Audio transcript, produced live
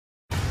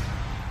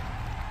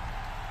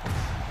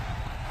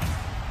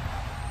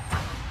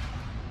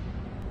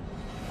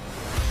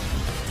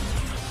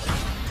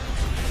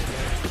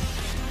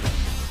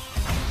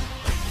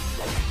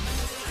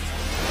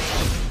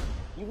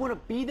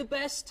want to be the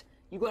best,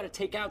 you got to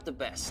take out the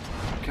best.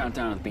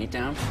 Countdown of the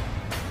beatdown?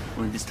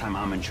 Only this time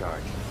I'm in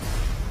charge.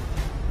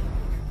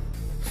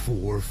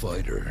 4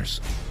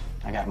 fighters.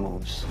 I got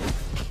moves.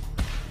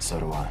 So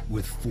do I.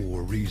 With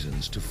 4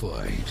 reasons to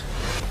fight.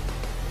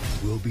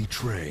 Will be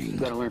trained. You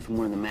got to learn from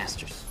one of the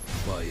masters.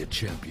 By a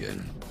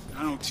champion.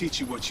 I don't teach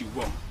you what you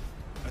want.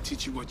 I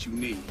teach you what you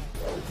need.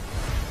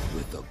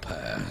 With a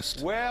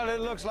past. Well,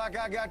 it looks like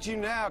I got you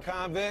now,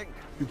 convict.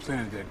 You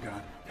planted that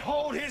gun.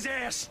 Hold his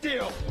ass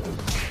still!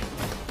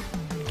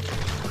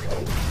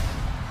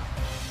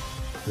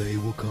 They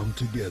will come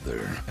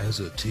together as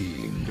a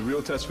team. The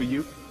real test for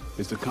you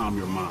is to calm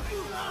your mind.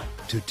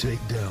 To take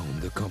down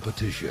the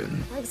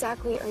competition. Why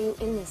exactly are you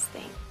in this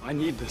thing? I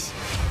need this.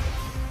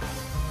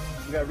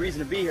 We got reason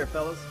to be here,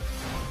 fellas.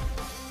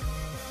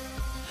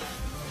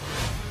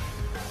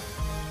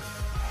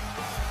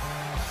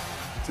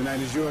 Tonight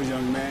is yours,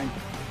 young man.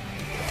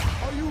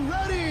 Are you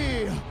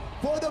ready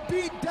for the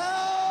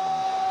beatdown?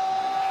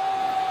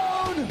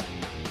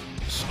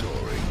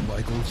 Starring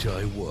Michael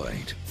Jai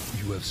White,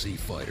 UFC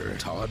fighter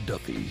Todd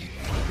Duffy,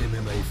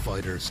 MMA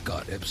fighter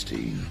Scott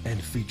Epstein,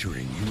 and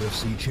featuring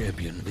UFC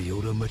champion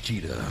Lyoto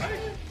Machida.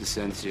 The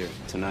sense here,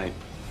 tonight,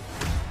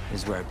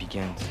 is where it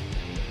begins.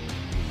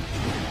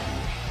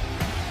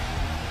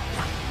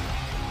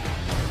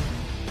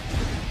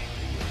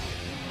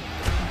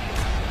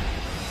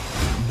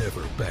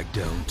 Never back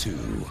down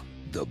to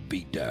the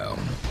beatdown.